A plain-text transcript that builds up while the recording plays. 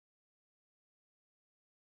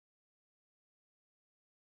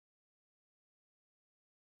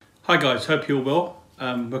Hi guys, hope you're well.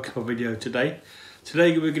 Welcome to my video today.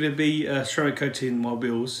 Today we're going to be ceramic coating my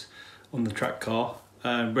wheels on the track car,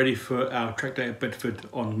 ready for our track day at Bedford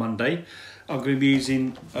on Monday. I'm going to be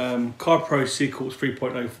using CarPro Sequels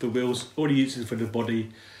 3.0 for the wheels, already using for the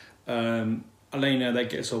body. I'll let you know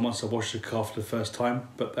that gets on once I wash the car for the first time,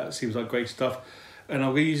 but that seems like great stuff. And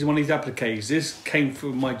I'll be using one of these applicators. This came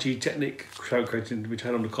from my G-Technic ceramic coating which I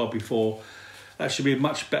had on the car before. That should be a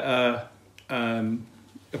much better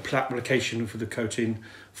application for the coating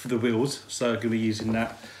for the wheels, so I'm going to be using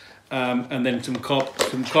that, and then some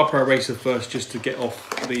CarPro eraser first, just to get off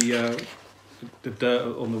the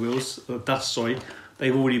dirt on the wheels, the dust. Sorry,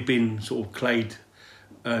 they've already been sort of clayed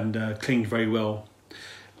and cleaned very well.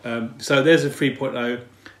 So there's a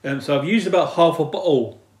 3.0. So I've used about half a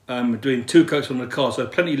bottle, doing 2 coats on the car, so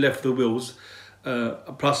plenty left for the wheels,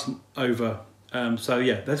 plus over. So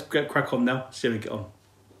yeah, let's get crack on now. See how we get on.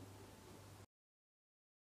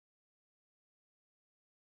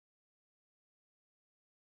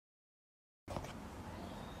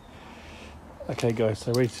 Okay guys,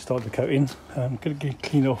 so ready to start the coating. I'm going to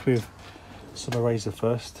clean off with some eraser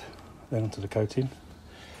first, then onto the coating.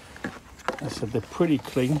 As I said, they're pretty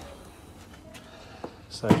clean,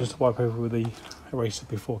 so just wipe over with the eraser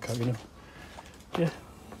before coating them. Yeah.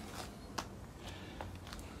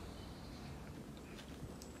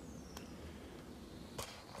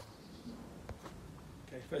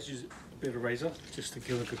 Okay, first use a bit of eraser just to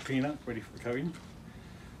give it a good clean up, ready for the coating.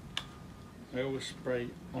 I always spray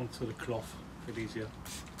onto the cloth, a bit easier.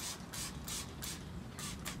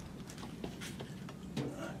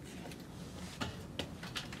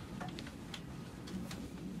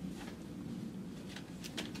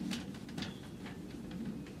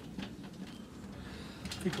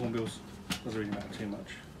 Thick on wheels doesn't really matter too much.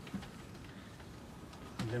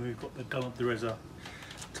 And then we've got the Dunlop Dureza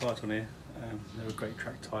tyres on here. They're a great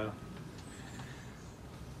track tyre.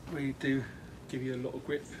 Really do give you a lot of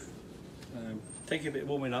grip. Take a bit of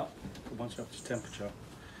warming up, but once you're up to temperature,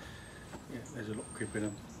 yeah, there's a lot of grip in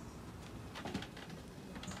them.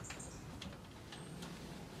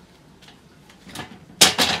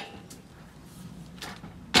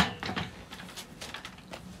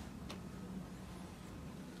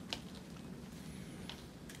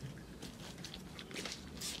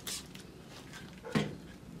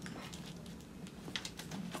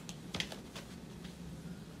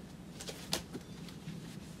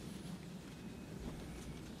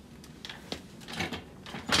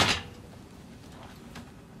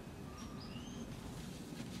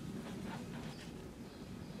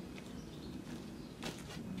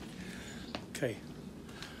 Okay,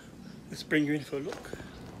 let's bring you in for a look.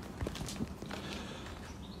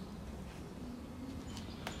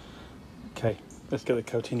 Okay, let's get the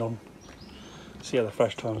coating on, see how the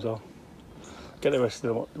fresh times are. Get the rest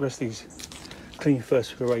of these clean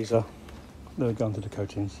first with a razor, then we'll go on to the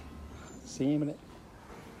coatings. See you in a minute.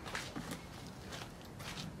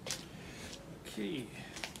 Okay,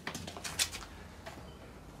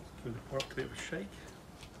 give the product a bit of a shake.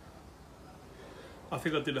 I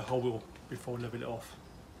think I did a whole wheel before leveling it off.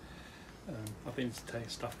 I think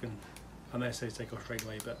stuff can, I know it says take off straight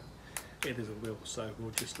away, but it is a wheel, so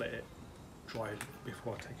we'll just let it dry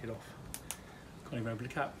before I take it off. Can't even open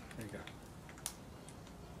the cap. There you go.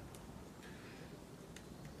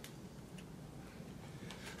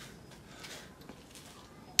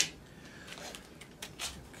 Okay.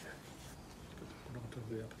 Put it onto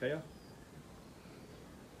the applicator.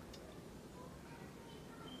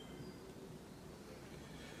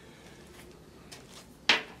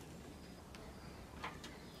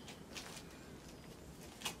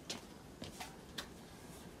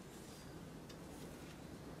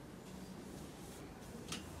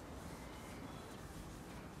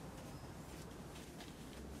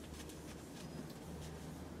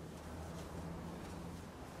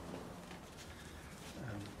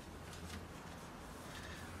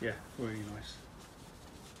 Yeah, really nice.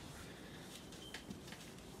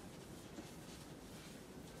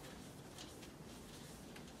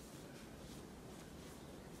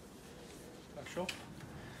 Flash off,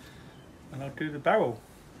 and I'll do the barrel.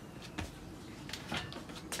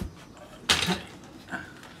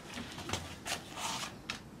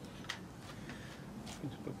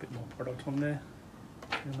 Just put a bit more product on there,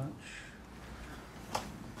 too much.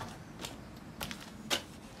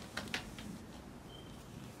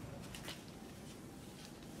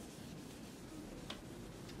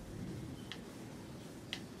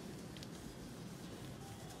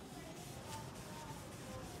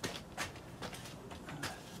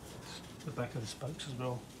 The back of the spokes as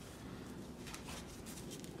well.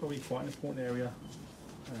 Probably quite an important area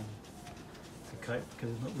to coat because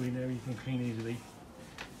there's not really an area you can clean easily.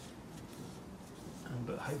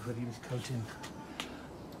 But hopefully this coating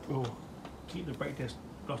will keep the brake disc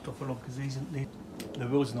rust off a lot, because the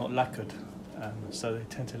wheels are not lacquered, so they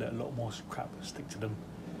tend to let a lot more crap stick to them.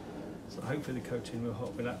 So hopefully the coating will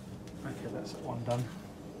help with that. Okay, that's one done.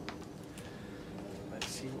 Let's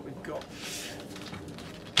see what we've got.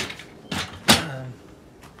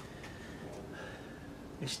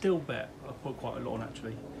 It's still wet. I've put quite a lot on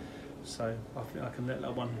actually, so I think I can let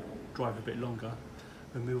that one drive a bit longer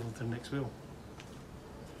and move on to the next wheel.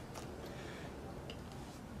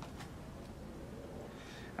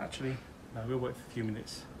 Actually, no, we'll wait for a few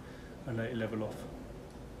minutes and let it level off.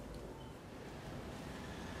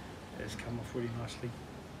 It's come off really nicely.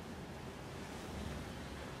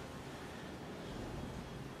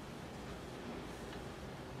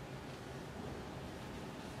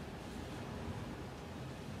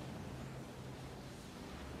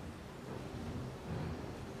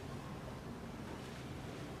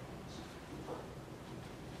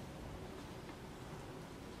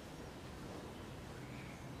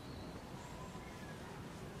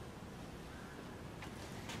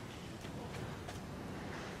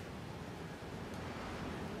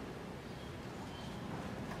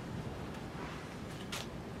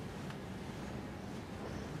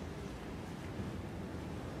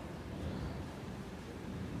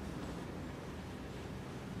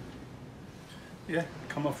 Yeah,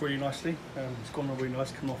 come off really nicely. It's gone on really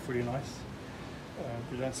nice, come off really nice.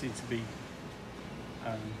 It don't seem to be,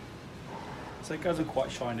 so it goes on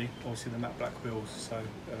quite shiny, obviously the matte black wheels, so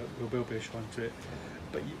there will be a shine to it.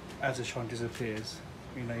 But as the shine disappears,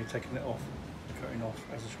 you know, you're taking it off, cutting off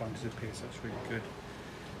as the shine disappears, so that's really good.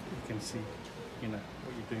 You can see, you know,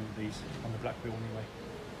 what you're doing with these on the black wheel anyway.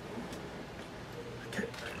 Okay,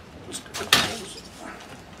 let's do the wheels.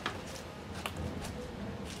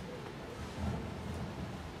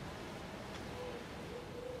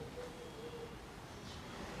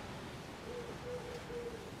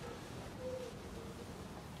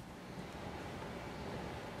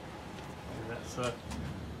 So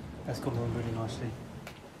that's gone on really nicely.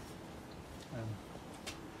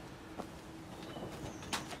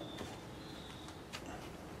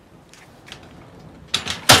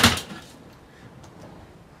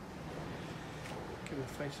 Give the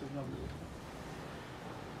face another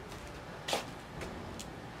look.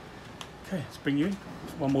 Okay, let's bring you in.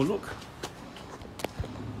 One more look.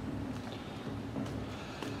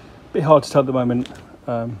 Bit hard to tell at the moment.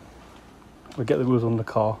 We'll get the wheels on the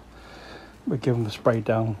car. We give them a spray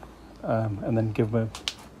down, and then give them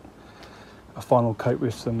a final coat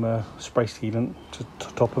with some spray sealant to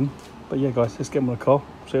top them. But yeah guys, let's get them on the car,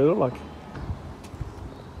 see what they look like.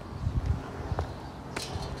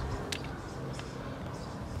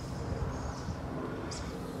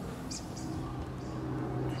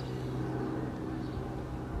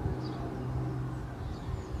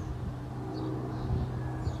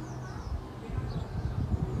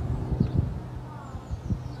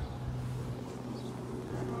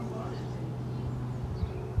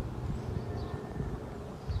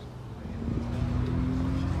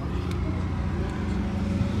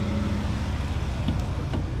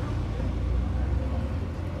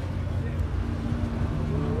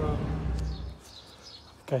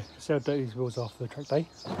 Okay, see how dirty these wheels are for the track day.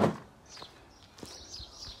 So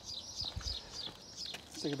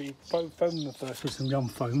you're going to be foaming them first with some Yum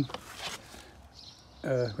foam,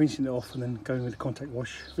 rinsing it off, and then going with the contact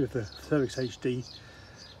wash with the Cervix HD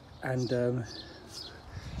and the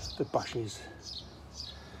brushes.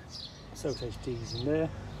 Cervix HD is in there,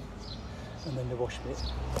 and then the wash bit.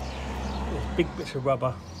 There's big bits of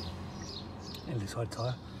rubber in the side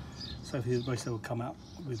tyre, so most of them will come out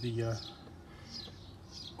with the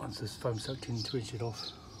once this foam soaked in, to rinse it off.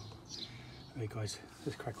 Okay guys,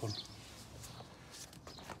 let's crack on.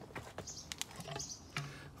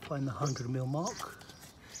 Find the 100mm mark.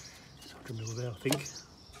 It's 100mm there, I think.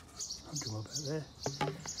 100mm about there.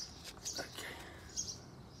 Okay.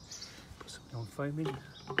 Put some Yum foam in.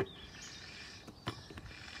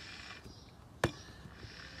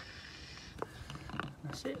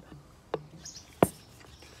 That's it.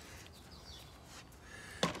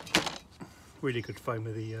 Really good foam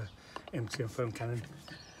with the MTM foam cannon,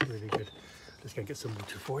 really good. Let's go and get some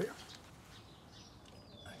water for it.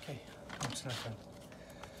 Okay, I'm snow foam.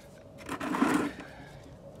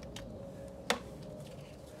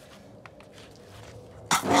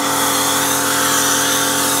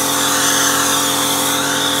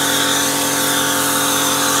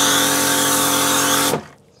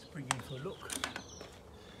 Let's bring you in for a look.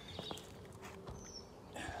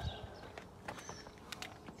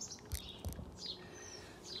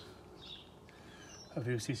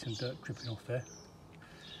 Hopefully you'll see some dirt dripping off there.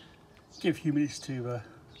 Give a few minutes to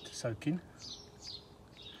soak in.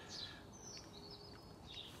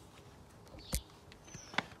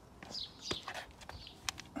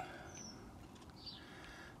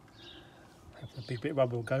 A big bit of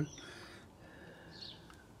rubber will go.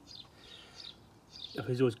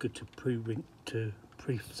 It's always good to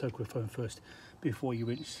pre-soak with foam first before you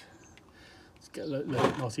rinse. Let's get a little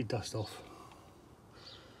nasty dust off,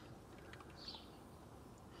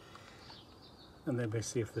 and then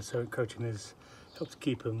basically if the soak coating has helped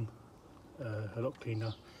keep them a lot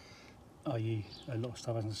cleaner, i.e. a lot of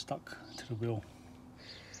stuff hasn't stuck to the wheel,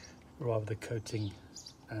 rather the coating,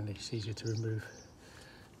 and it's easier to remove.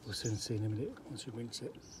 We'll soon see in a minute once you rinse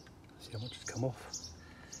it. See how much has come off.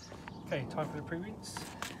 Okay, time for the pre-rinse.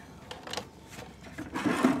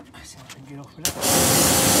 Let's see if I can get off with that.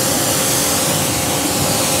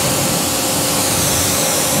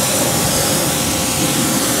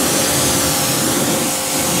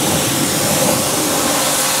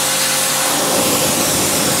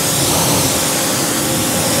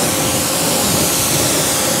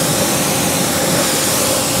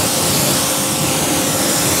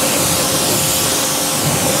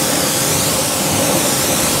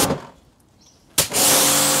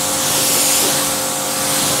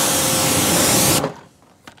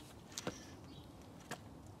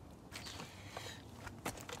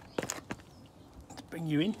 Bring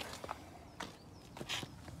you in.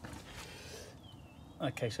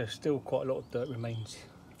 Okay, so still quite a lot of dirt remains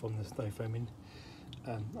from the snow foaming.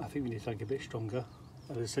 I think we need to make it a bit stronger.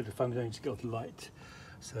 As I said, the foam is only to get off the light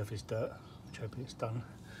surface dirt, which hopefully it's done.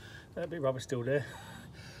 A bit of rubber still there.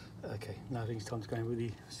 Okay, now I think it's time to go in with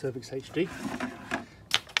the Cervix HD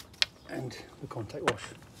and the contact wash.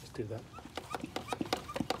 Let's do that.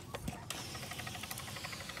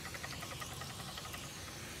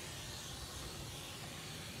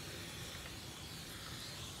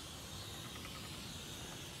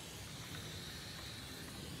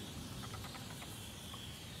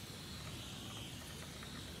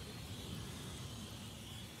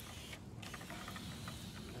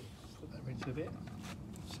 A bit,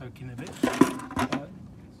 soak in a bit. Now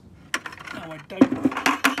I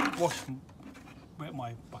don't wash and wet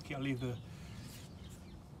my bucket. I leave the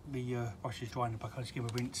brushes dry in the bucket. I just give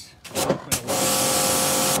them a rinse,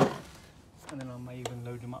 and then I may even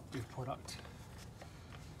load them up with product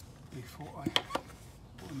before I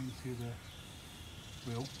put them into the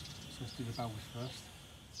wheel. So let's do the valves first.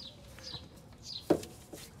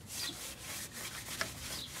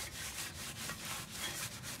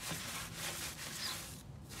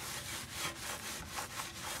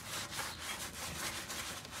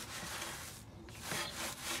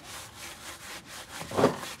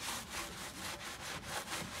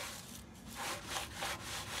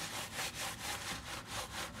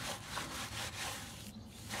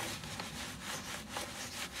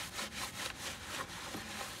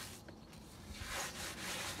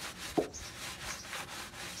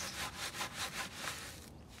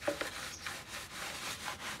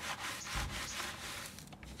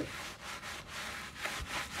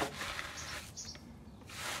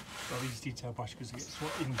 I use detail brush because it gets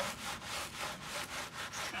right in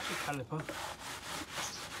at the caliper,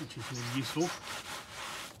 which is really useful.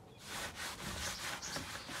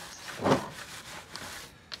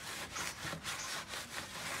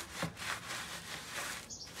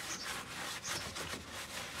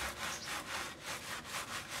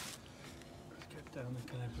 Let's get down the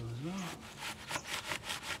caliper as well.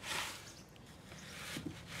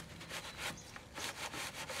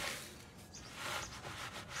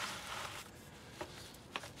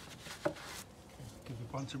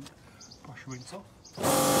 To brush rinse off.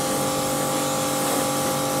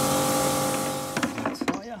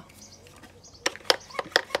 Fire.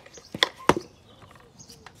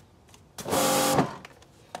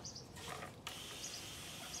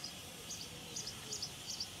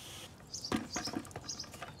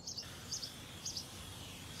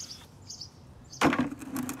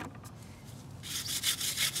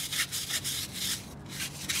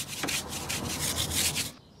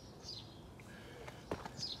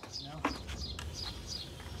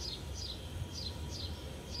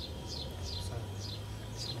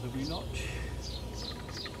 The re-notch.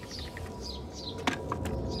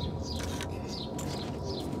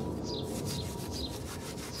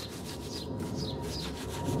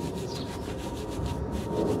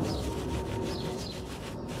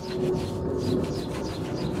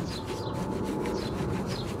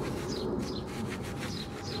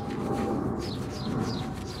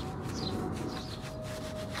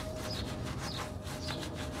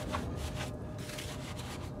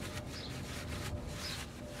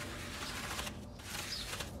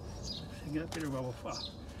 can get a bit of rub off. Ah,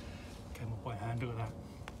 came off by hand, look at that.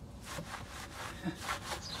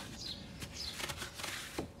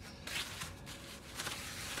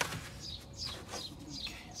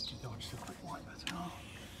 Okay, let's do that just a quick wipe as well.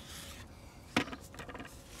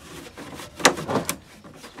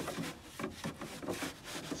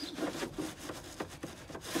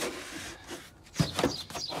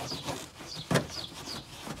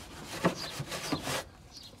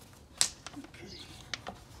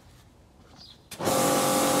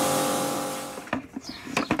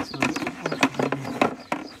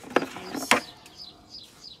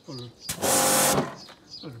 A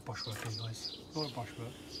lot of brushwork here, guys. A lot of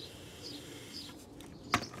brushwork.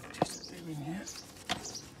 Just a bit in here.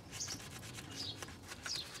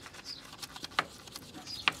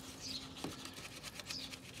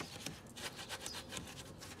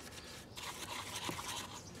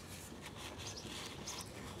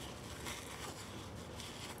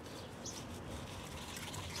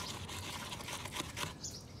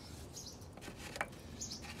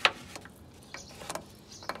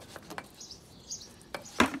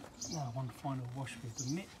 Now one final wash with the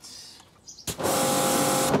mitts,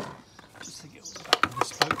 just to get all the back of the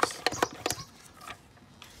spokes.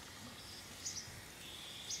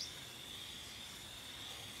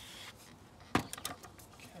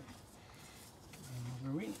 Okay,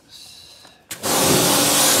 another rinse.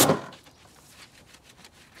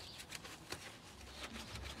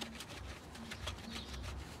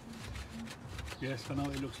 Yes, I know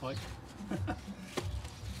what it looks like.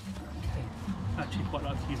 Actually quite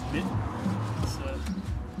like to use the mitt, it's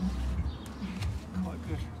quite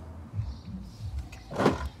good. Okay,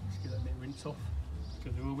 let's get that mitt rinse off, let's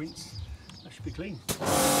give it a real rinse, that should be clean.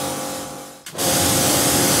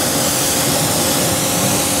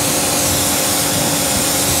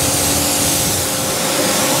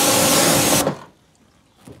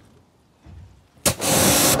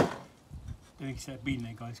 There you can see that beading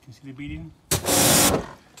there, guys, can you see the beading?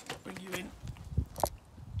 Bring you in.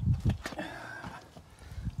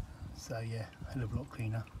 So yeah, a hell of a lot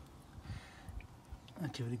cleaner.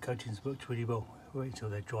 Actually the coatings worked really well. Wait until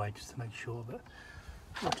they're dry just to make sure, but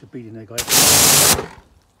lots of beading there, guys.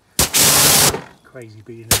 Crazy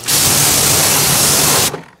beading there.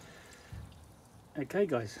 Okay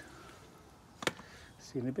guys,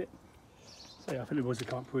 see you in a bit. So yeah, I think the wheels have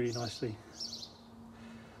come up really nicely.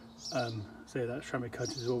 So yeah, that ceramic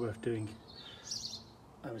coating is all worth doing.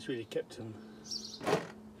 It's really kept them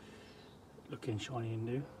looking shiny and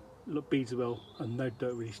new. Look, beads well, and no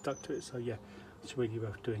dirt really stuck to it, so yeah, it's really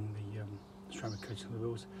worth doing the ceramic coating on the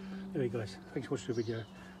wheels. Anyway guys, thanks for watching the video,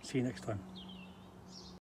 see you next time.